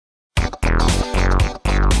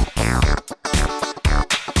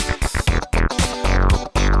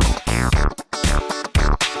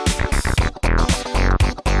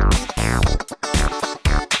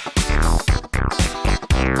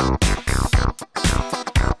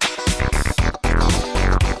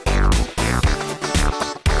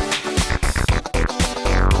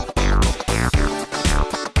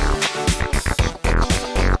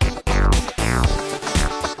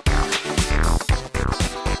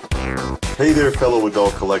Hey there, fellow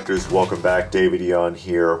adult collectors. Welcome back. David Eon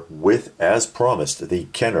here with, as promised, the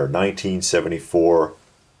Kenner 1974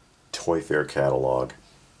 Toy Fair catalog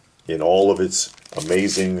in all of its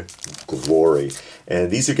amazing glory. And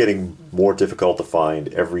these are getting more difficult to find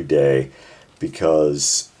every day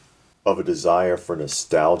because of a desire for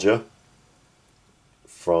nostalgia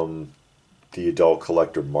from the adult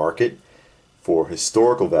collector market, for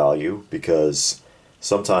historical value, because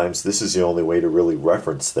sometimes this is the only way to really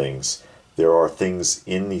reference things. There are things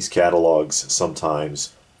in these catalogs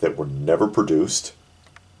sometimes that were never produced,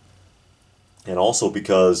 and also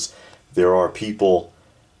because there are people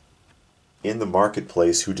in the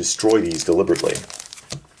marketplace who destroy these deliberately.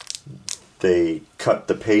 They cut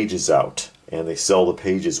the pages out and they sell the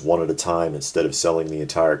pages one at a time instead of selling the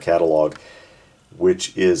entire catalog,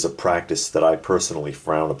 which is a practice that I personally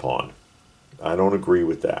frown upon. I don't agree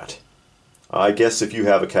with that. I guess if you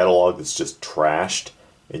have a catalog that's just trashed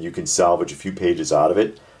and you can salvage a few pages out of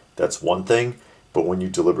it, that's one thing. But when you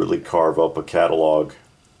deliberately carve up a catalog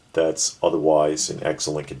that's otherwise in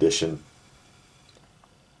excellent condition,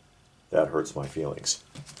 that hurts my feelings.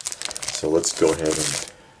 So let's go ahead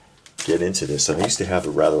and get into this. I used to have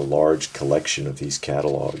a rather large collection of these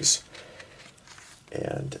catalogs,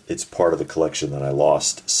 and it's part of the collection that I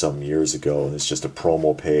lost some years ago, and it's just a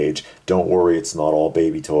promo page. Don't worry, it's not all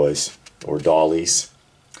baby toys or dollies,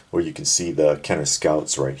 where you can see the Kenner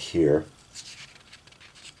Scouts right here.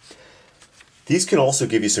 These can also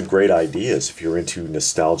give you some great ideas if you're into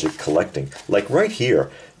nostalgic collecting. Like right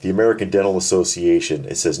here, the American Dental Association,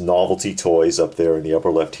 it says novelty toys up there in the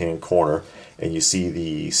upper left hand corner, and you see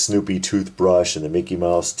the Snoopy toothbrush and the Mickey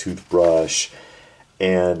Mouse toothbrush.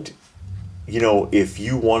 And you know, if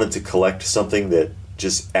you wanted to collect something that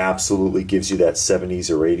just absolutely gives you that 70s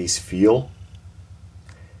or 80s feel,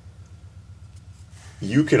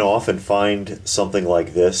 you can often find something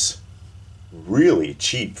like this really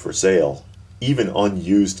cheap for sale, even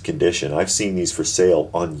unused condition. I've seen these for sale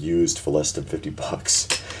unused for less than 50 bucks.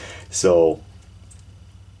 So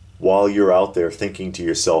while you're out there thinking to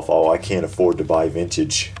yourself, oh, I can't afford to buy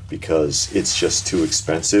vintage because it's just too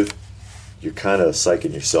expensive, you're kind of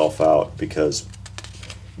psyching yourself out, because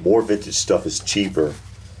more vintage stuff is cheaper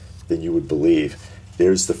than you would believe.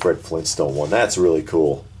 There's the Fred Flintstone one. That's really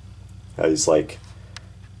cool. He's like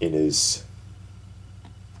in his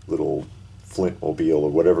little Flintmobile or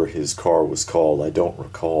whatever his car was called. I don't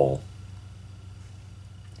recall.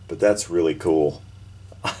 But that's really cool.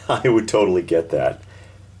 I would totally get that.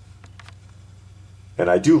 And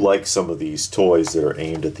I do like some of these toys that are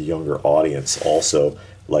aimed at the younger audience also.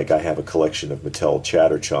 Like I have a collection of Mattel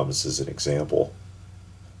Chatterchums as an example.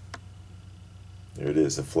 There it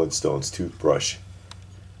is, the Flintstones toothbrush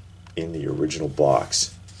in the original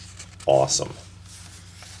box. Awesome.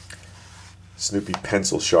 Snoopy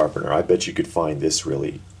pencil sharpener. I bet you could find this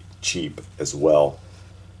really cheap as well.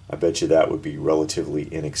 I bet you that would be relatively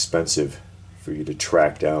inexpensive for you to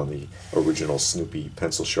track down the original Snoopy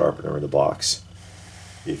pencil sharpener in the box,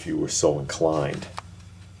 if you were so inclined.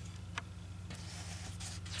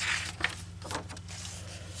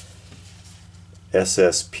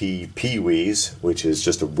 SSP Pee-wees, which is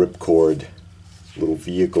just a ripcord little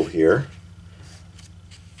vehicle here.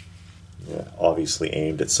 Yeah, obviously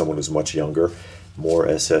aimed at someone who's much younger. More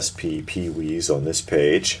SSP Pee-wees on this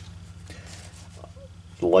page.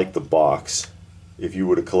 Like the box, if you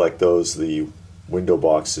were to collect those, the window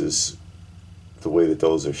boxes, the way that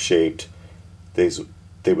those are shaped,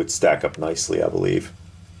 they would stack up nicely, I believe.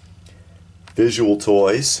 Visual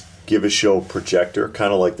toys, Give a Show projector,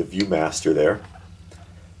 kind of like the Viewmaster there.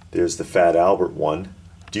 There's the Fat Albert one.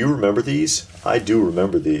 Do you remember these? I do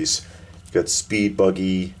remember these. You've got Speed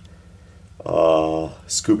Buggy,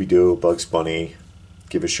 Scooby-Doo, Bugs Bunny,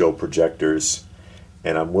 Give a Show projectors,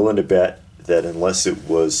 and I'm willing to bet that unless it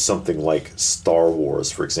was something like Star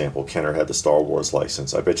Wars, for example, Kenner had the Star Wars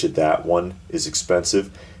license, I bet you that one is expensive,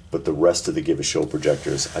 but the rest of the Give a Show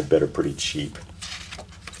projectors I bet are pretty cheap.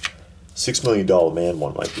 $6 Million Man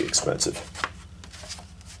one might be expensive.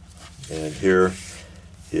 And here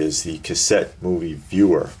is the cassette movie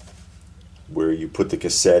viewer, where you put the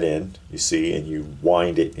cassette in, you see, and you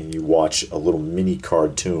wind it and you watch a little mini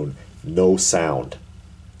cartoon, no sound.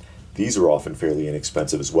 These are often fairly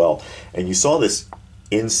inexpensive as well. And you saw this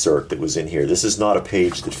insert that was in here. This is not a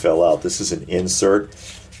page that fell out. This is an insert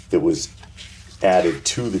that was added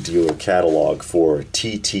to the dealer catalog for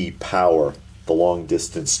TT Power, the long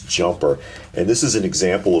distance jumper. And this is an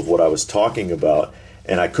example of what I was talking about.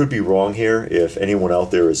 And I could be wrong here. If anyone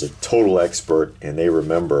out there is a total expert and they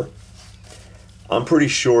remember, I'm pretty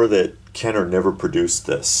sure that Kenner never produced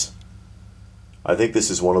this. I think this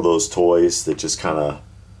is one of those toys that just kind of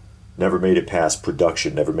Never made it past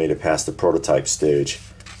production, never made it past the prototype stage.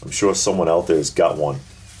 I'm sure someone out there has got one.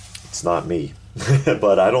 It's not me.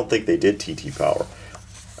 But I don't think they did TT Power.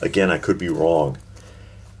 Again, I could be wrong.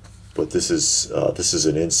 But this is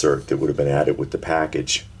an insert that would have been added with the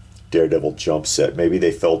package. Daredevil jump set. Maybe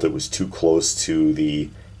they felt it was too close to the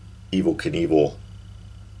Evel Knievel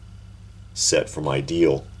set from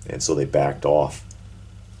Ideal, and so they backed off.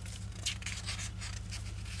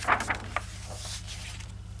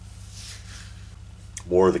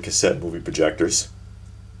 More of the cassette movie projectors.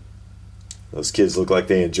 Those kids look like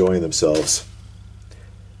they're enjoying themselves.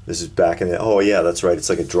 This is back in the... Oh yeah, that's right. It's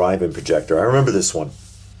like a drive-in projector. I remember this one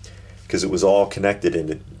because it was all connected and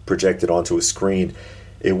it projected onto a screen.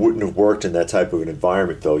 It wouldn't have worked in that type of an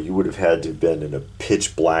environment, though. You would have had to have been in a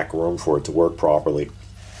pitch black room for it to work properly.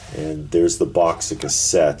 And there's the box of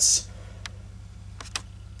cassettes.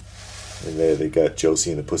 And there they got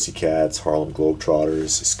Josie and the Pussycats, Harlem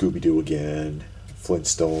Globetrotters, Scooby-Doo again,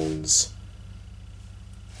 Flintstones.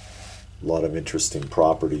 A lot of interesting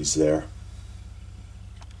properties there.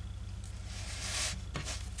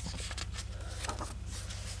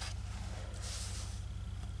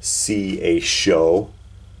 See a Show.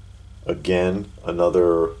 Again,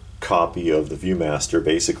 another copy of the Viewmaster,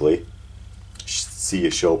 basically. See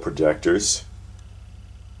a Show projectors.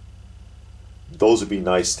 Those would be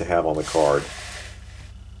nice to have on the card.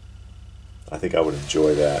 I think I would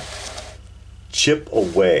enjoy that. Chip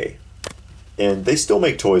Away. And they still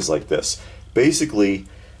make toys like this. Basically,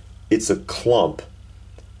 it's a clump,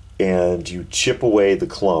 and you chip away the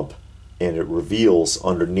clump, and it reveals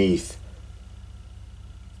underneath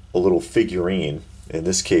a little figurine, in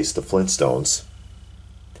this case the Flintstones,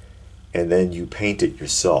 and then you paint it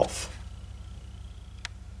yourself.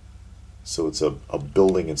 So it's a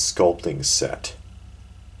building and sculpting set.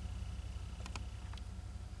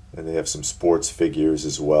 And they have some sports figures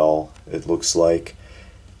as well, it looks like.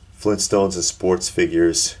 Flintstones and sports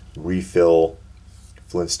figures, refill,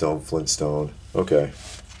 Flintstone. Okay.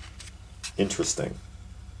 Interesting.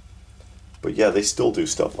 But yeah, they still do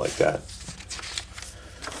stuff like that.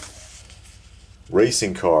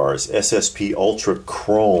 Racing cars, SSP Ultra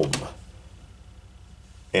Chrome.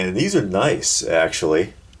 And these are nice,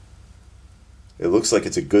 actually. It looks like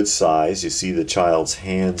it's a good size. You see the child's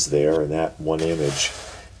hands there in that one image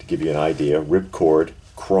to give you an idea. Ripcord,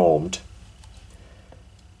 chromed.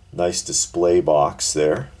 Nice display box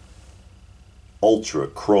there. Ultra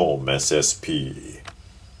Chrome SSP.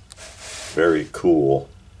 Very cool.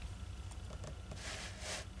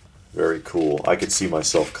 Very cool. I could see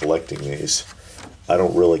myself collecting these. I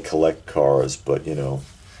don't really collect cars, but you know,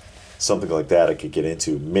 something like that I could get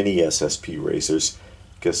into. Mini SSP racers,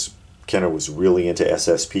 because Kenner was really into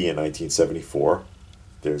SSP in 1974.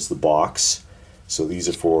 There's the box. So these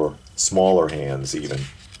are for smaller hands even.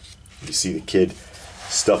 You see the kid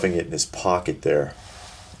stuffing it in his pocket there.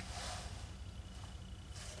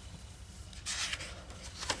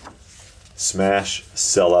 Smash,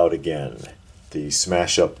 Sell Out Again. The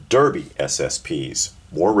Smash Up Derby SSPs.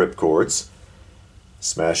 More ripcords.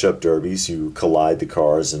 Smash Up Derbies, you collide the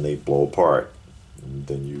cars and they blow apart. And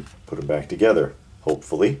then you put them back together,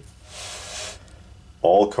 hopefully.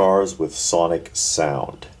 All cars with sonic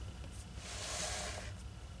sound.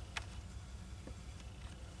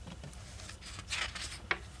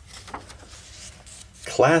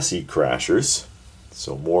 Classy Crashers,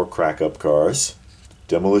 so more crack-up cars.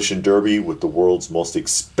 Demolition Derby with the world's most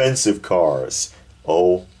expensive cars.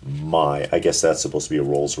 Oh my, I guess that's supposed to be a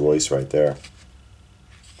Rolls Royce right there.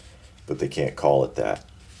 But they can't call it that.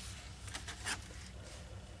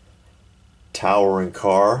 Tower and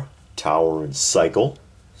Car, Tower and Cycle.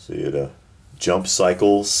 So you had jump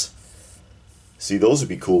cycles. See, those would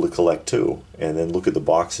be cool to collect too. And then look at the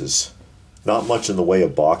boxes. Not much in the way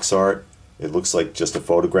of box art. It looks like just a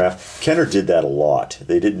photograph. Kenner did that a lot.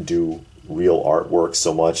 They didn't do real artwork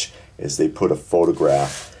so much as they put a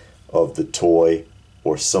photograph of the toy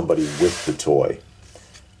or somebody with the toy.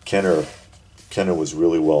 Kenner was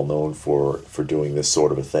really well known for doing this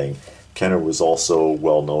sort of a thing. Kenner was also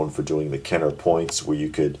well known for doing the Kenner points, where you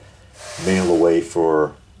could mail away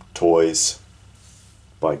for toys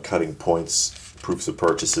by cutting points, proofs of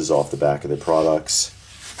purchases off the back of their products.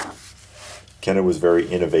 Kenner was very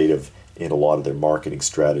innovative in a lot of their marketing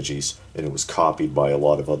strategies, and it was copied by a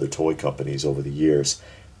lot of other toy companies over the years.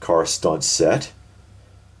 Car Stunt Set,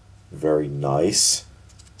 very nice.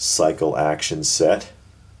 Cycle Action Set.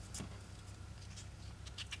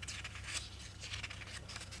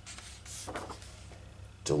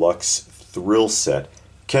 Deluxe Thrill Set.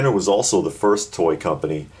 Kenner was also the first toy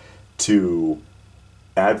company to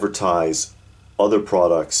advertise other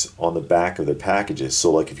products on the back of the packages.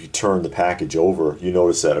 So like if you turn the package over, you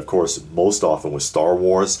notice that, of course, most often with Star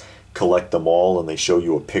Wars, collect them all and they show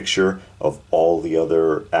you a picture of all the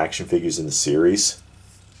other action figures in the series.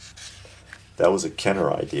 That was a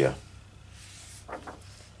Kenner idea.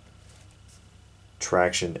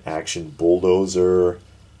 Traction action bulldozer.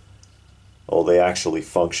 Oh, they actually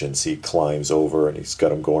function. See, he climbs over and he's got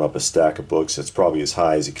them going up a stack of books. It's probably as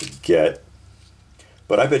high as he could get.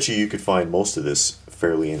 But I bet you could find most of this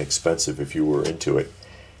fairly inexpensive if you were into it.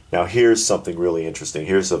 Now here's something really interesting.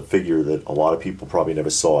 Here's a figure that a lot of people probably never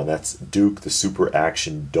saw, and that's Duke the Super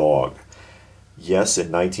Action Dog. Yes, in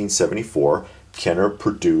 1974, Kenner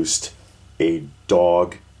produced a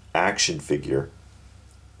dog action figure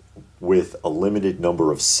with a limited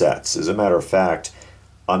number of sets. As a matter of fact,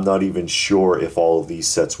 I'm not even sure if all of these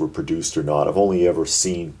sets were produced or not. I've only ever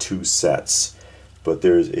seen 2 sets. But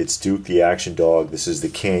it's Duke the Action Dog. This is the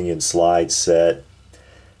Canyon Slide set.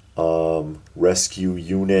 Rescue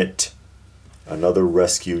Unit. Another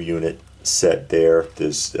Rescue Unit set there.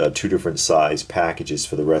 There's 2 different size packages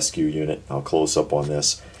for the Rescue Unit. I'll close up on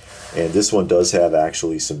this. And this one does have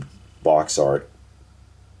actually some box art,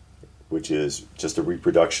 which is just a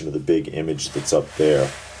reproduction of the big image that's up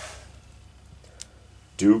there.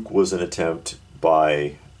 Duke was an attempt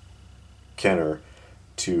by Kenner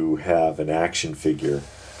to have an action figure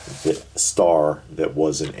star that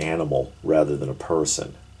was an animal rather than a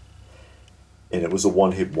person. And it was a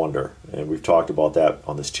one-hit wonder, and we've talked about that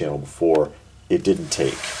on this channel before. It didn't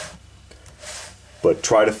take. But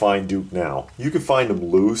try to find Duke now. You can find him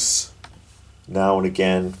loose now and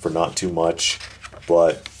again for not too much,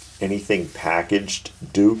 but anything packaged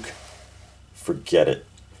Duke, forget it.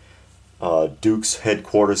 Duke's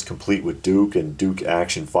headquarters complete with Duke and Duke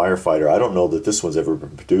Action Firefighter. I don't know that this one's ever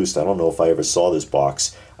been produced. I don't know if I ever saw this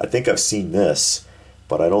box. I think I've seen this,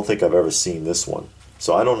 but I don't think I've ever seen this one.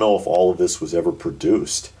 So I don't know if all of this was ever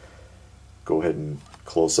produced. Go ahead and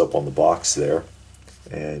close up on the box there,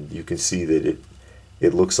 and you can see that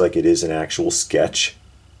it looks like it is an actual sketch.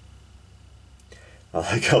 I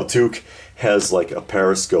like how Duke has like a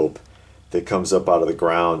periscope that comes up out of the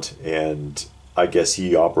ground, and I guess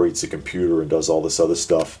he operates a computer and does all this other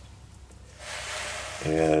stuff.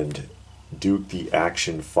 And Duke the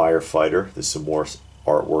Action Firefighter. There's some more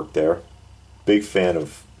artwork there. Big fan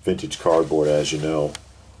of vintage cardboard, as you know.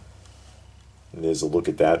 And there's a look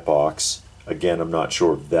at that box. Again, I'm not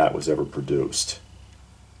sure if that was ever produced.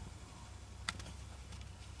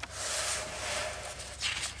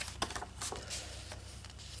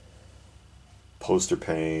 Poster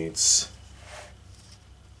paints.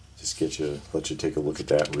 Just let you take a look at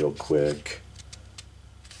that real quick.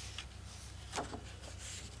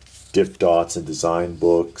 Dip dots and design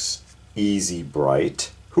books. Easy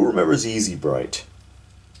Bright. Who remembers Easy Bright?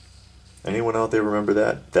 Anyone out there remember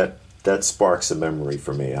that? That sparks a memory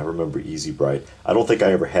for me. I remember Easy Bright. I don't think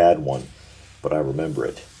I ever had one, but I remember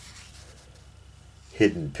it.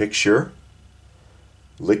 Hidden Picture.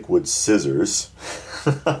 Liquid Scissors.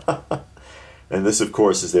 And this, of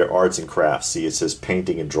course, is their arts and crafts. See, it says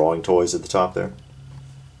painting and drawing toys at the top there.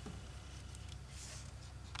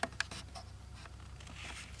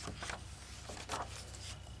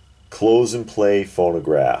 Close and Play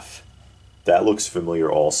phonograph. That looks familiar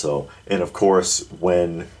also. And of course,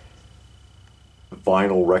 when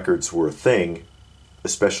vinyl records were a thing,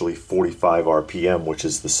 especially 45 RPM, which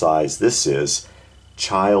is the size this is,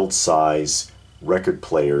 child size record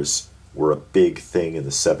players were a big thing in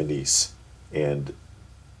the 70s. And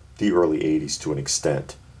the early 80s to an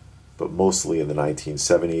extent, but mostly in the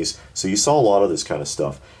 1970s. So you saw a lot of this kind of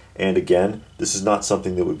stuff. And again, this is not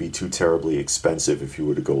something that would be too terribly expensive if you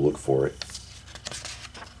were to go look for it.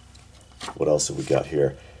 What else have we got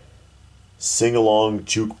here? Sing-along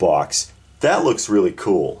jukebox. That looks really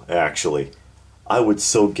cool, actually. I would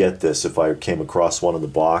so get this if I came across one in the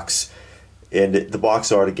box. And the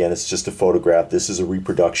box art, again, it's just a photograph. This is a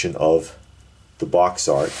reproduction of the box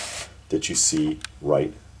art that you see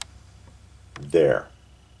right there.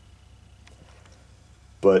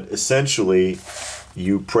 But essentially,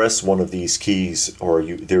 you press one of these keys, or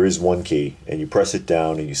there is one key, and you press it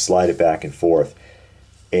down and you slide it back and forth,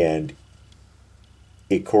 and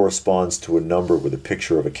it corresponds to a number with a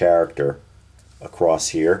picture of a character across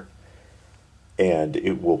here, and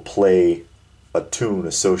it will play a tune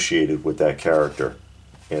associated with that character.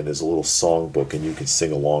 And there's a little songbook, and you can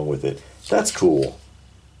sing along with it. That's cool.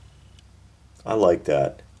 I like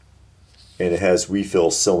that. And it has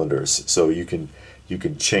refill cylinders, so you can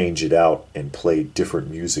change it out and play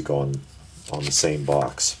different music on the same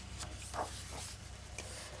box.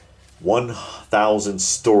 1000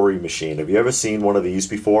 Story Machine. Have you ever seen one of these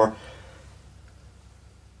before?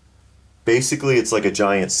 Basically, it's like a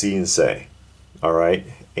giant see and say. All right.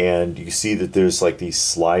 And you see that there's like these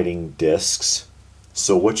sliding discs.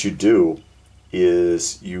 So what you do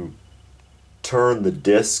is you turn the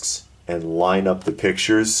discs and line up the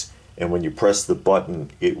pictures. And when you press the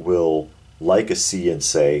button, it will, like a see and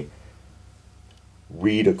say,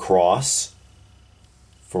 read across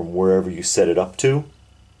from wherever you set it up to.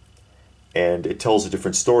 And it tells a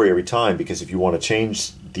different story every time, because if you want to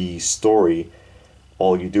change the story,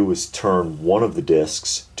 all you do is turn one of the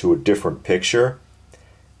discs to a different picture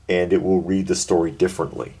and it will read the story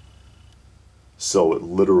differently. So it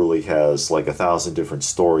literally has like 1,000 different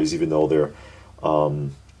stories, even though they're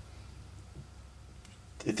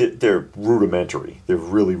rudimentary. They're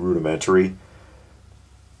really rudimentary.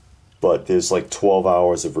 But there's like 12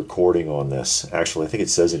 hours of recording on this. Actually, I think it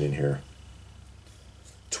says it in here.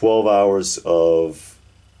 12 hours of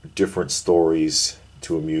different stories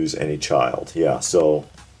to amuse any child. Yeah, so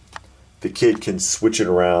the kid can switch it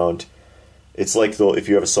around. It's like if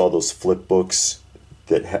you ever saw those flip books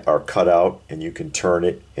that are cut out, and you can turn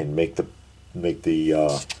it and make the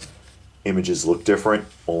images look different.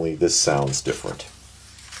 Only this sounds different.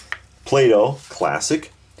 Play-Doh,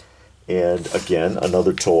 classic. And again,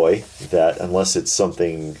 another toy that, unless it's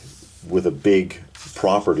something with a big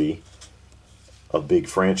property, a big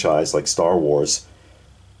franchise like Star Wars,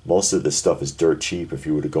 most of this stuff is dirt cheap if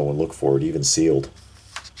you were to go and look for it, even sealed.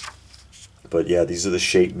 But yeah, these are the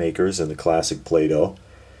shape makers and the classic Play-Doh.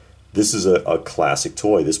 This is a classic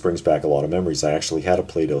toy. This brings back a lot of memories. I actually had a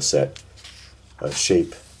Play-Doh set, a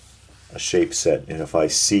shape set, and if I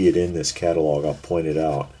see it in this catalog, I'll point it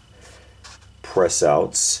out. Press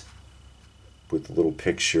outs with little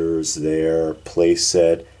pictures there, play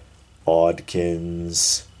set,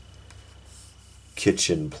 Oddkins,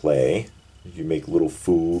 kitchen play. You make little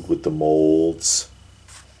food with the molds.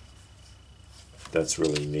 That's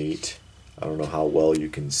really neat. I don't know how well you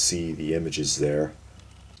can see the images there,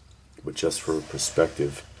 but just for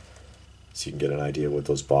perspective, so you can get an idea what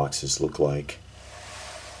those boxes look like.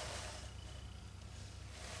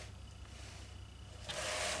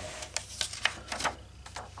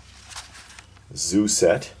 Zoo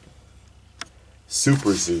set,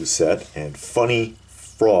 Super Zoo set, and Funny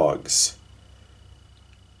Frogs,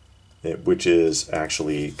 which is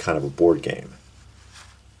actually kind of a board game.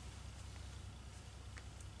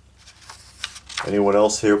 Anyone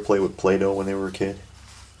else here play with Play-Doh when they were a kid?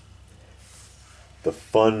 The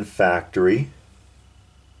Fun Factory.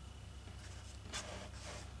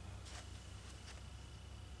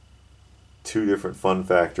 Two different Fun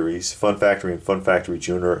Factories. Fun Factory and Fun Factory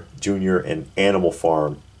Junior and Animal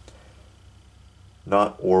Farm.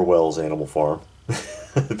 Not Orwell's Animal Farm,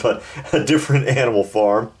 but a different Animal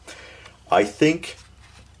Farm. I think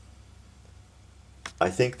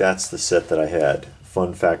that's the set that I had.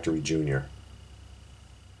 Fun Factory Junior.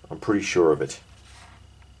 I'm pretty sure of it.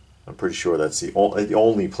 I'm pretty sure that's the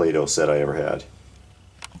only Play-Doh set I ever had.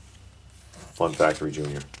 Fun Factory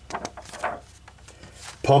Junior.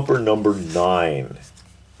 Pumper number 9.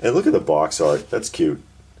 And look at the box art. That's cute.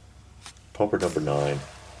 Pumper number 9.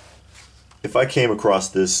 If I came across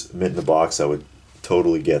this mint in the box, I would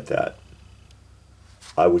totally get that.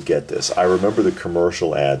 I would get this. I remember the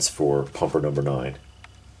commercial ads for Pumper number 9.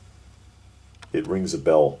 It rings a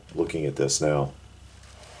bell looking at this now.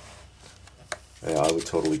 Yeah, I would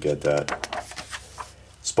totally get that.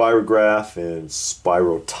 Spirograph and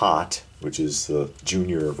Spirotot, which is the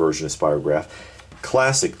junior version of Spirograph.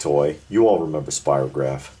 Classic toy. You all remember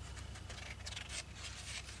Spirograph.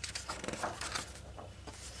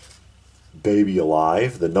 Baby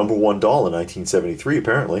Alive, the #1 doll in 1973,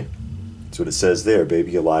 apparently. That's what it says there.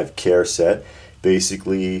 Baby Alive care set.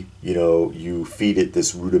 Basically, you know, you feed it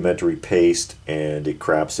this rudimentary paste and it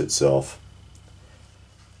craps itself.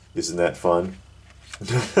 Isn't that fun?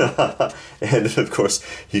 And of course,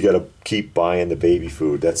 you got to keep buying the baby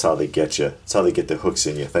food. That's how they get you. That's how they get the hooks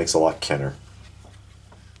in you. Thanks a lot, Kenner.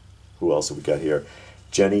 Who else have we got here?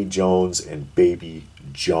 Jenny Jones and Baby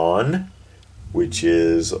John, which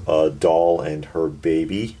is a doll and her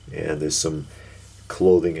baby, and there's some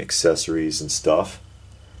clothing accessories and stuff.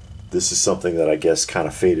 This is something that I guess kind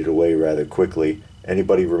of faded away rather quickly.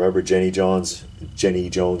 Anybody remember Jenny Jones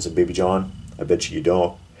and Baby John? I bet you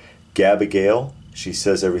don't. Gabigail, she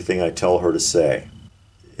says everything I tell her to say.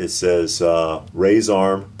 It says, raise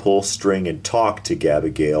arm, pull string, and talk to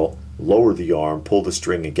Gabigail. Lower the arm, pull the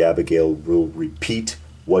string, and Gabigail will repeat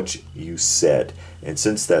what you said. And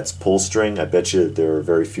since that's pull string, I bet you there are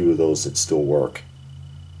very few of those that still work.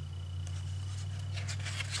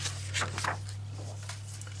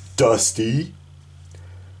 Dusty.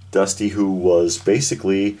 Dusty, who was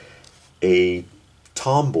basically a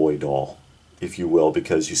tomboy doll. if you will,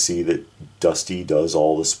 because you see that Dusty does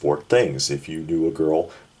all the sport things. If you knew a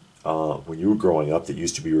girl when you were growing up that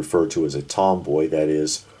used to be referred to as a tomboy, that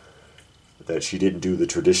is, that she didn't do the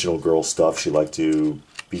traditional girl stuff, she liked to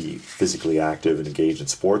be physically active and engaged in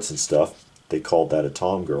sports and stuff, they called that a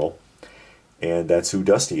tom girl. And that's who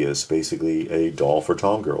Dusty is, basically a doll for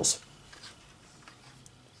tom girls.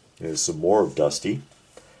 Here's some more of Dusty.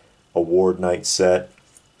 Award night set,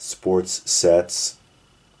 sports sets.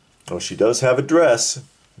 Oh, she does have a dress.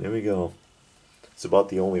 There we go. It's about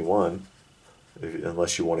the only one,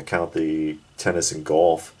 unless you want to count the tennis and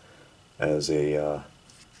golf as a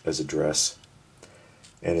dress.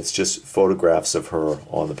 And it's just photographs of her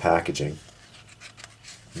on the packaging.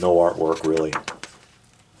 No artwork, really.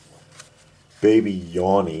 Baby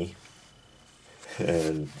Yawny.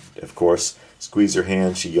 And, of course, squeeze her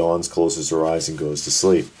hand, she yawns, closes her eyes, and goes to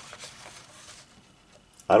sleep.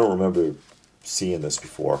 I don't remember seeing this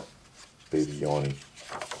before. Baby Yawny.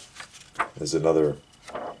 There's another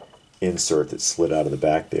insert that slid out of the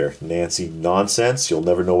back there. Nancy Nonsense. You'll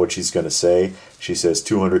never know what she's going to say. She says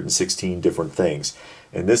 216 different things.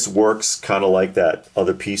 And this works kind of like that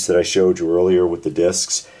other piece that I showed you earlier with the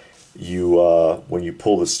discs. When you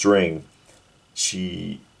pull the string,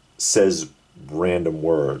 she says random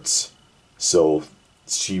words. So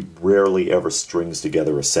she rarely ever strings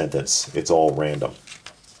together a sentence. It's all random.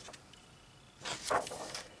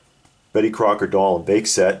 Betty Crocker doll and bake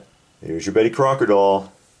set. Here's your Betty Crocker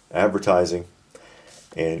doll. Advertising.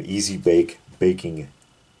 And Easy Bake baking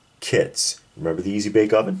kits. Remember the Easy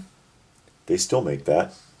Bake oven? They still make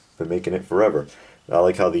that. Been making it forever. I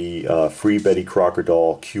like how the free Betty Crocker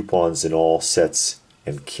doll coupons in all sets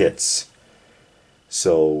and kits.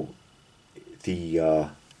 So these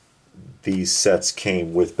sets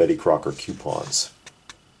came with Betty Crocker coupons.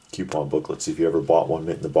 Coupon booklets. If you ever bought one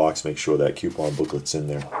mint in the box, make sure that coupon booklet's in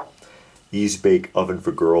there. Easy Bake Oven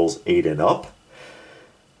for girls 8 and up.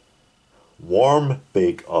 Warm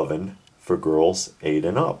Bake Oven for girls 8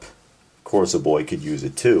 and up. Of course, a boy could use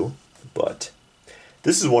it too, but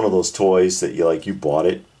this is one of those toys that you bought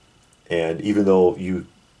it, and even though you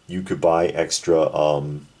could buy extra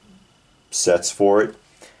sets for it,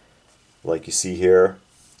 like you see here,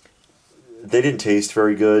 they didn't taste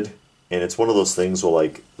very good, and it's one of those things where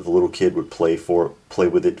the little kid would play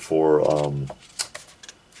with it for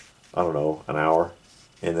I don't know, an hour,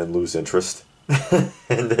 and then lose interest.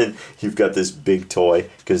 And then you've got this big toy,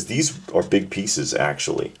 because these are big pieces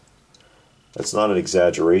actually. That's not an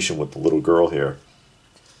exaggeration with the little girl here.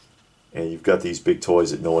 And you've got these big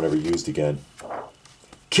toys that no one ever used again.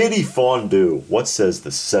 Kitty fondue. What says the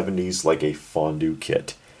 70s like a fondue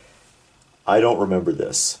kit? I don't remember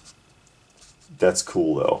this. That's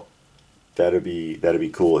cool though. That'd be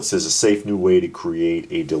cool. It says a safe new way to create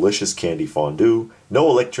a delicious candy fondue. No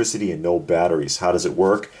electricity and no batteries. How does it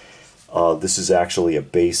work? This is actually a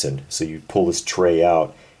basin. So you pull this tray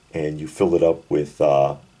out and you fill it up with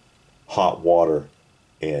hot water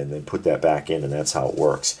and then put that back in, and that's how it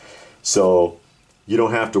works. So you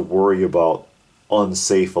don't have to worry about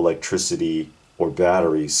unsafe electricity or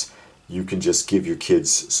batteries. You can just give your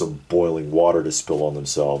kids some boiling water to spill on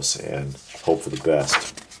themselves and hope for the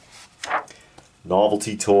best.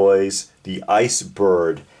 Novelty toys, the Ice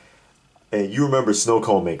Bird. And you remember snow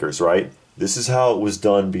cone makers, right? This is how it was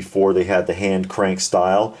done before they had the hand crank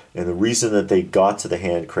style. And the reason that they got to the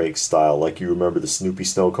hand crank style, like you remember the Snoopy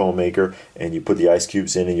snow cone maker, and you put the ice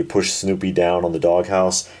cubes in and you push Snoopy down on the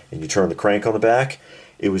doghouse and you turn the crank on the back,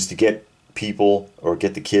 it was to get people or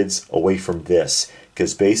get the kids away from this.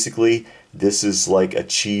 Because basically this is like a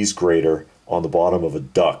cheese grater on the bottom of a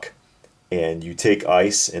duck. And you take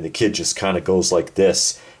ice and the kid just kind of goes like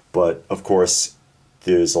this. But of course,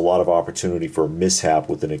 there's a lot of opportunity for a mishap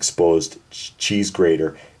with an exposed cheese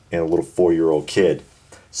grater and a little 4-year-old kid.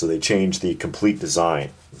 So they changed the complete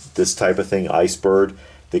design. This type of thing, Ice Bird,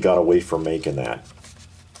 they got away from making that.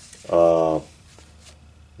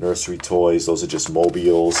 Nursery toys, those are just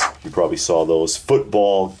mobiles. You probably saw those.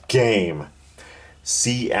 Football game.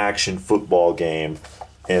 C-action football game.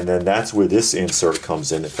 And then that's where this insert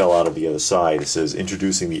comes in. It fell out of the other side. It says,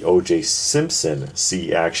 introducing the O.J. Simpson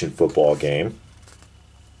C-action football game.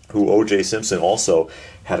 Who O.J. Simpson also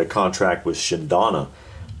had a contract with Shindana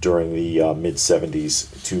during the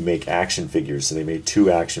mid-70s to make action figures. And they made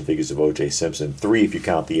 2 action figures of O.J. Simpson. 3 if you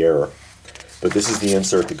count the error. But this is the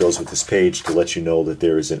insert that goes with this page to let you know that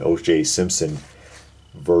there is an O.J. Simpson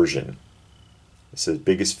version. It says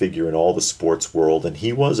biggest figure in all the sports world, and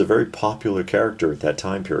he was a very popular character at that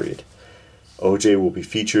time period. OJ will be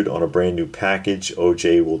featured on a brand new package.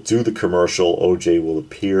 OJ will do the commercial. OJ will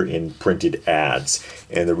appear in printed ads.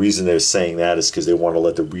 And the reason they're saying that is because they want to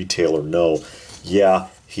let the retailer know, yeah,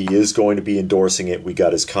 he is going to be endorsing it. We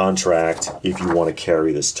got his contract if you want to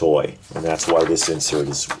carry this toy. And that's why this insert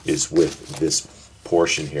is with this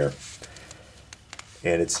portion here.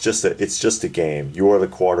 And it's just a game. You are the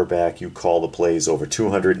quarterback. You call the plays. Over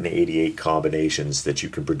 288 combinations that you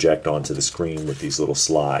can project onto the screen with these little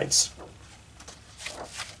slides.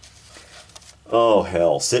 Oh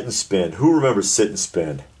hell, sit and spin. Who remembers sit and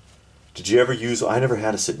spin? Did you ever use? I never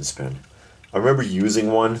had a sit and spin. I remember using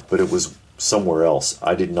one, but it was somewhere else.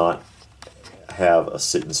 I did not have a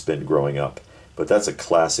sit and spin growing up. But that's a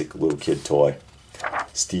classic little kid toy.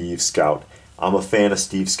 Steve Scout. I'm a fan of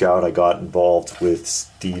Steve Scout. I got involved with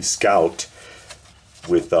Steve Scout,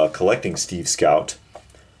 with collecting Steve Scout,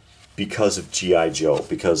 because of G.I. Joe,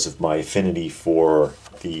 because of my affinity for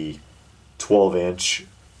the 12-inch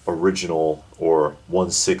original, or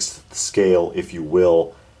 1/6 scale, if you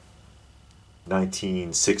will,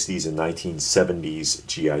 1960s and 1970s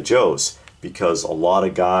G.I. Joes. Because a lot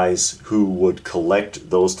of guys who would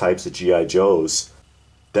collect those types of G.I. Joes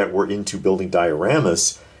that were into building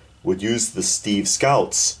dioramas would use the Steve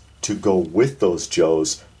Scouts to go with those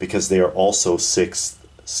Joes, because they are also 6th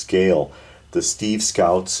scale. The Steve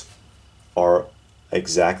Scouts are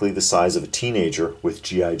exactly the size of a teenager with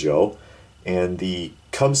G.I. Joe, and the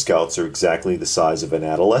Cub Scouts are exactly the size of an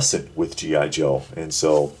adolescent with G.I. Joe. And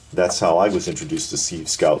so that's how I was introduced to Steve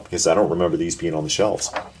Scout, because I don't remember these being on the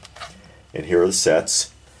shelves. And here are the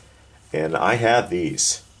sets. And I have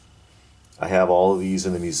these. I have all of these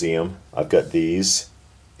in the museum. I've got these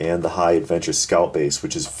and the High Adventure Scout Base,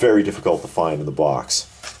 which is very difficult to find in the box.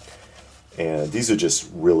 And these are just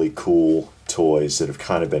really cool toys that have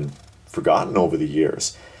kind of been forgotten over the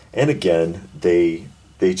years. And again, they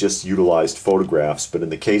just utilized photographs, but in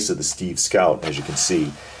the case of the Steve Scout, as you can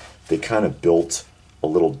see, they kind of built a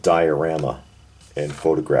little diorama and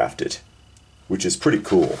photographed it, which is pretty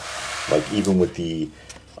cool. Like even with the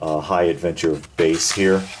High Adventure Base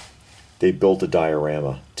here, they built a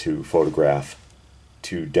diorama to photograph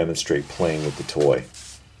to demonstrate playing with the toy.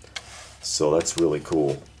 So that's really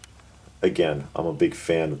cool. Again, I'm a big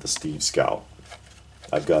fan of the Steve Scout.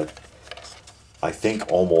 I've got, I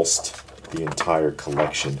think, almost the entire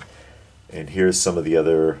collection. And here's some of the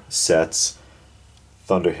other sets.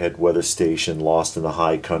 Thunderhead Weather Station, Lost in the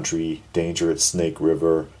High Country, Danger at Snake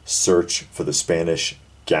River, Search for the Spanish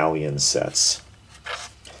Galleon sets.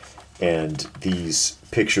 And these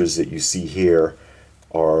pictures that you see here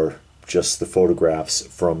are just the photographs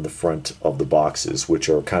from the front of the boxes, which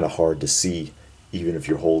are kind of hard to see even if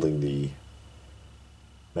you're holding the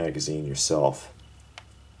magazine yourself.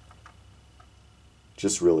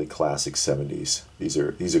 Just really classic 70s. These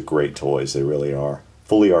are great toys. They really are.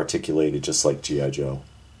 Fully articulated, just like G.I. Joe.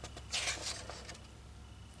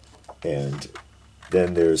 And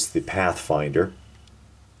then there's the Pathfinder.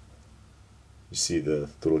 You see the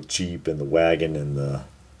little Jeep and the wagon and the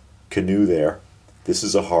canoe there. This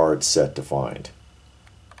is a hard set to find.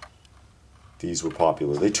 These were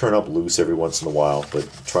popular. They turn up loose every once in a while, but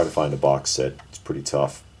try to find a box set. It's pretty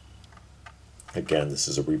tough. Again, this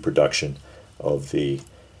is a reproduction of the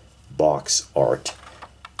box art,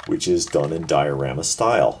 which is done in diorama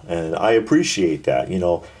style. And I appreciate that. You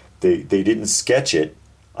know, they didn't sketch it.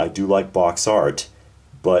 I do like box art,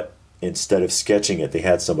 but instead of sketching it, they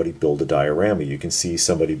had somebody build a diorama. You can see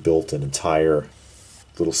somebody built an entire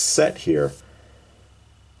little set here,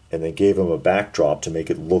 and they gave them a backdrop to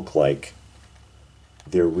make it look like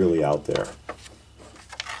they're really out there.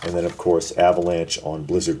 And then, of course, Avalanche on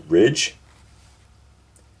Blizzard Ridge.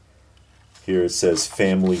 Here it says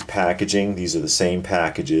family packaging. These are the same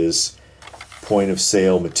packages. Point of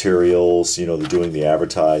sale materials, you know, they're doing the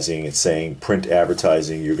advertising. It's saying print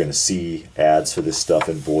advertising. You're going to see ads for this stuff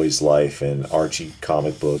in Boy's Life and Archie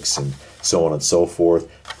comic books and so on and so forth.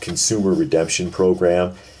 Consumer redemption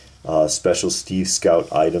program. Special Steve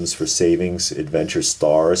Scout items for savings, adventure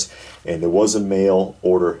stars. And there was a mail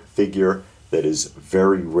order figure that is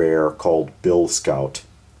very rare called Bill Scout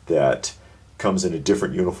that comes in a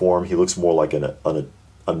different uniform. He looks more like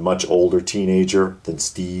a much older teenager than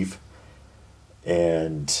Steve.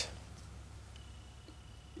 And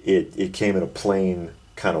it came in a plain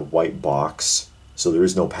kind of white box, so there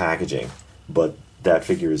is no packaging, but that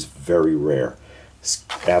figure is very rare. This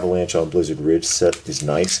Avalanche on Blizzard Ridge set is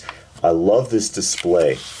nice. I love this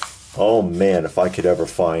display. Oh man, if I could ever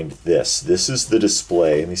find this. This is the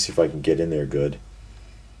display. Let me see if I can get in there good.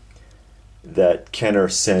 That Kenner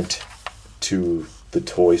sent to the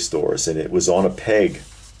toy stores, and it was on a peg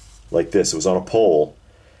like this. It was on a pole,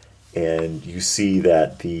 and you see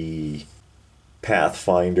that the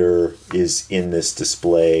Pathfinder is in this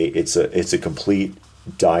display. It's a complete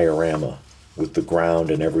diorama with the ground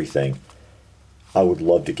and everything. I would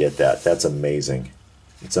love to get that. That's amazing.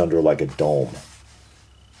 It's under like a dome.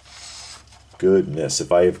 Goodness,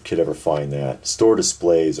 if I could ever find that. Store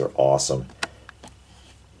displays are awesome.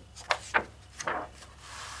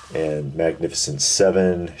 And Magnificent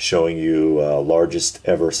 7 showing you largest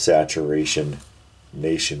ever saturation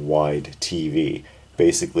nationwide TV.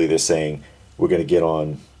 Basically, they're saying we're going to get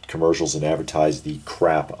on commercials and advertise the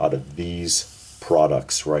crap out of these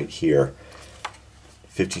products right here.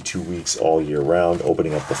 52 weeks all year round.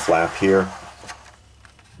 Opening up the flap here.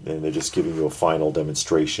 And they're just giving you a final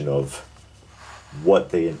demonstration of what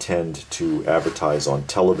they intend to advertise on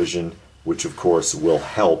television, which of course will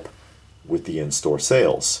help with the in-store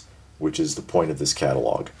sales, which is the point of this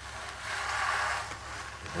catalog.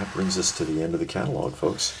 That brings us to the end of the catalog,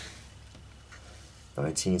 folks.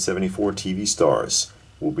 1974 TV stars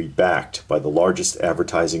will be backed by the largest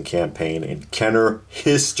advertising campaign in Kenner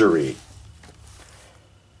history.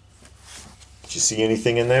 Did you see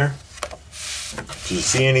anything in there? Did you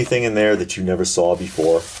see anything in there that you never saw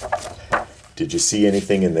before? Did you see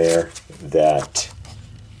anything in there that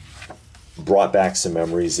brought back some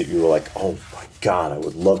memories that you were like, oh my God, I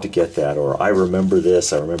would love to get that, or I remember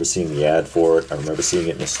this, I remember seeing the ad for it, I remember seeing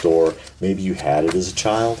it in the store. Maybe you had it as a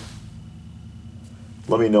child?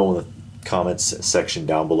 Let me know in the comments section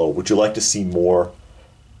down below. Would you like to see more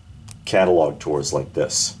catalog tours like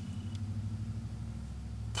this?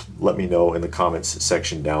 Let me know in the comments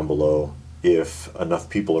section down below. If enough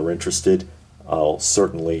people are interested, I'll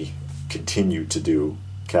certainly continue to do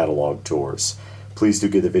catalog tours. Please do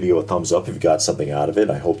give the video a thumbs up if you got something out of it.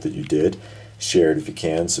 I hope that you did. Share it if you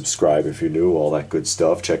can. Subscribe if you're new. All that good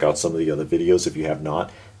stuff. Check out some of the other videos if you have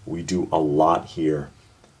not. We do a lot here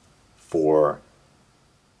for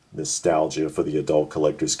nostalgia, for the adult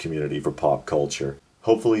collectors community, for pop culture.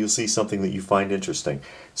 Hopefully you'll see something that you find interesting.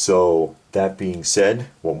 So that being said,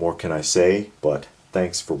 what more can I say? But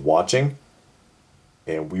thanks for watching,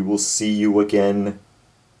 and we will see you again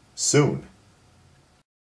soon.